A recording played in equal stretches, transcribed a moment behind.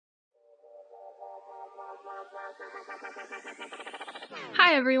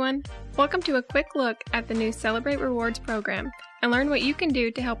Hi everyone! Welcome to a quick look at the new Celebrate Rewards program and learn what you can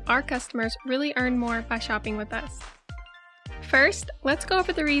do to help our customers really earn more by shopping with us. First, let's go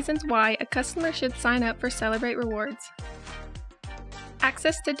over the reasons why a customer should sign up for Celebrate Rewards.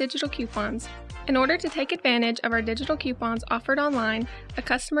 Access to digital coupons. In order to take advantage of our digital coupons offered online, a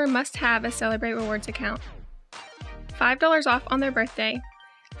customer must have a Celebrate Rewards account. $5 off on their birthday.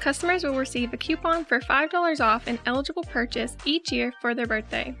 Customers will receive a coupon for $5 off an eligible purchase each year for their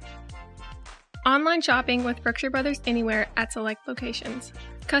birthday. Online shopping with Brookshire Brothers Anywhere at select locations.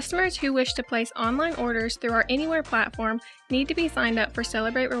 Customers who wish to place online orders through our Anywhere platform need to be signed up for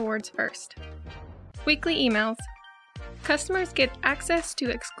Celebrate Rewards first. Weekly emails. Customers get access to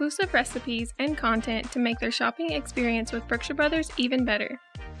exclusive recipes and content to make their shopping experience with Brookshire Brothers even better.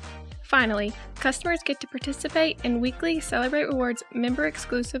 Finally, customers get to participate in weekly Celebrate Rewards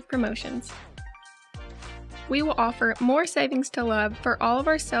member-exclusive promotions. We will offer more savings to love for all of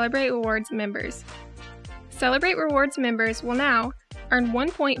our Celebrate Rewards members. Celebrate Rewards members will now earn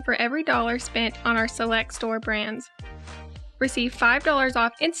 1 point for every dollar spent on our select store brands. Receive $5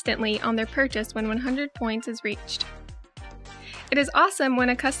 off instantly on their purchase when 100 points is reached. It is awesome when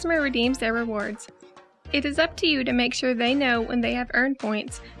a customer redeems their rewards. It is up to you to make sure they know when they have earned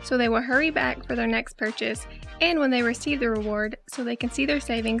points, so they will hurry back for their next purchase, and when they receive the reward, so they can see their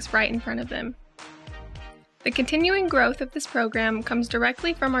savings right in front of them. The continuing growth of this program comes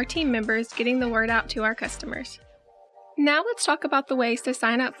directly from our team members getting the word out to our customers. Now let's talk about the ways to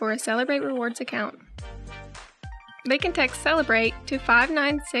sign up for a Celebrate Rewards account. They can text CELEBRATE to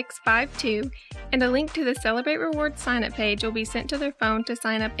 59652, and a link to the Celebrate Rewards sign-up page will be sent to their phone to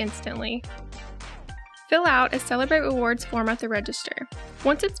sign up instantly. Fill out a Celebrate Rewards form at the register.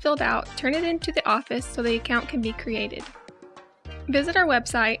 Once it's filled out, turn it into the office so the account can be created. Visit our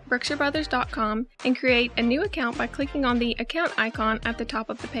website, brookshirebrothers.com, and create a new account by clicking on the account icon at the top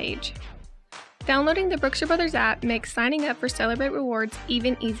of the page. Downloading the Brookshire Brothers app makes signing up for Celebrate Rewards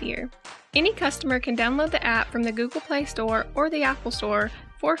even easier. Any customer can download the app from the Google Play Store or the Apple Store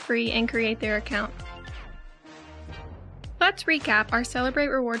for free and create their account. Let's recap our Celebrate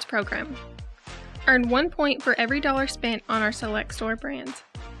Rewards program. Earn 1 point for every dollar spent on our select store brands.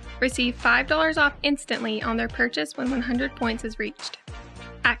 Receive $5 off instantly on their purchase when 100 points is reached.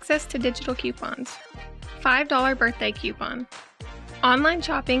 Access to digital coupons. $5 birthday coupon. Online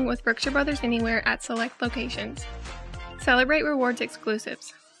shopping with Brookshire Brothers Anywhere at select locations. Celebrate Rewards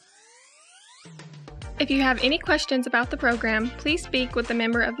exclusives. If you have any questions about the program, please speak with a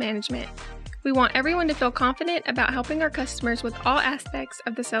member of management. We want everyone to feel confident about helping our customers with all aspects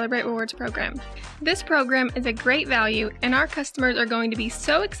of the Celebrate Rewards program. This program is a great value, and our customers are going to be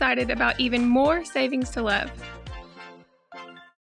so excited about even more savings to love.